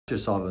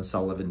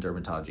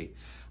Sullivandermatology.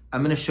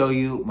 I'm gonna show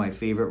you my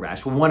favorite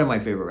rash, well, one of my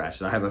favorite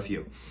rashes. I have a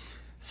few.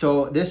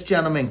 So this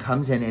gentleman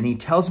comes in and he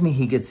tells me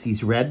he gets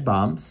these red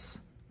bumps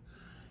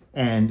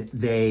and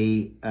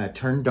they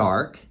turn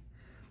dark.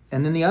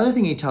 And then the other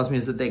thing he tells me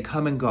is that they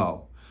come and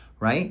go,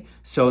 right?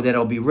 So that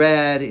it'll be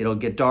red, it'll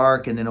get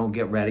dark, and then it'll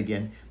get red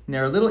again. And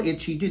they're a little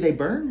itchy. Do they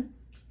burn?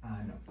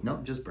 No,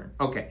 just burn.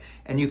 Okay,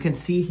 and you can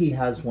see he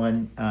has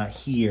one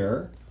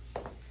here.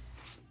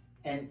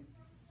 And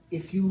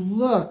if you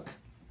look,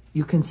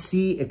 you can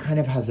see it kind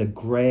of has a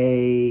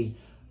gray,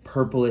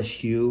 purplish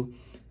hue.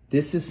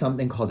 This is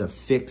something called a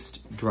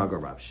fixed drug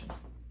eruption,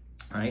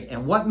 right?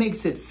 And what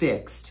makes it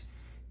fixed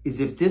is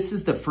if this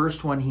is the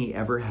first one he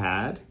ever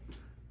had,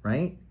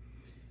 right?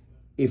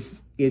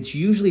 If it's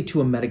usually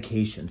to a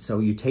medication. So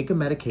you take a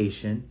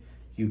medication,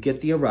 you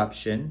get the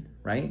eruption,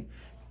 right?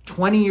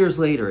 20 years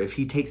later, if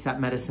he takes that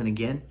medicine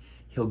again,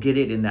 he'll get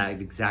it in that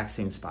exact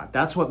same spot.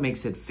 That's what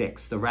makes it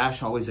fixed. The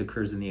rash always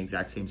occurs in the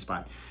exact same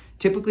spot.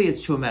 Typically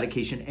it's to a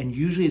medication, and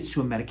usually it's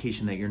to a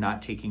medication that you're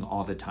not taking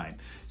all the time.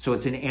 So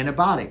it's an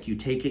antibiotic. You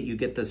take it, you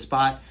get the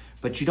spot,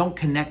 but you don't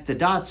connect the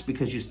dots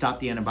because you stop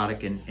the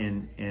antibiotic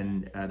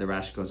and the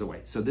rash goes away.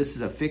 So this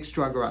is a fixed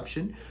drug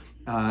eruption.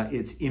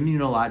 It's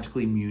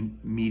immunologically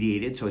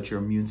mediated, so it's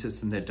your immune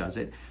system that does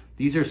it.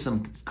 These are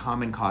some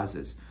common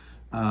causes.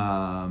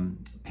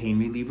 Pain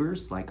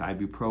relievers like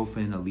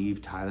ibuprofen, Aleve,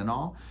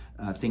 Tylenol,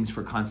 things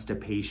for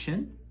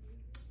constipation,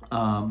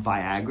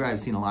 Viagra. I've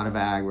seen a lot of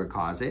Viagra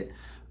cause it.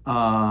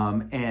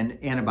 And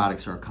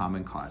antibiotics are a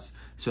common cause.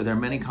 So there are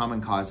many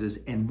common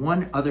causes. And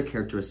one other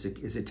characteristic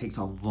is it takes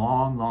a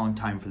long, long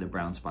time for the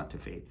brown spot to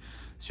fade.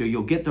 So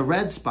you'll get the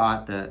red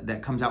spot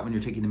that comes out when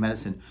you're taking the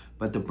medicine,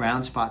 but the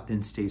brown spot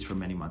then stays for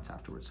many months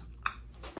afterwards.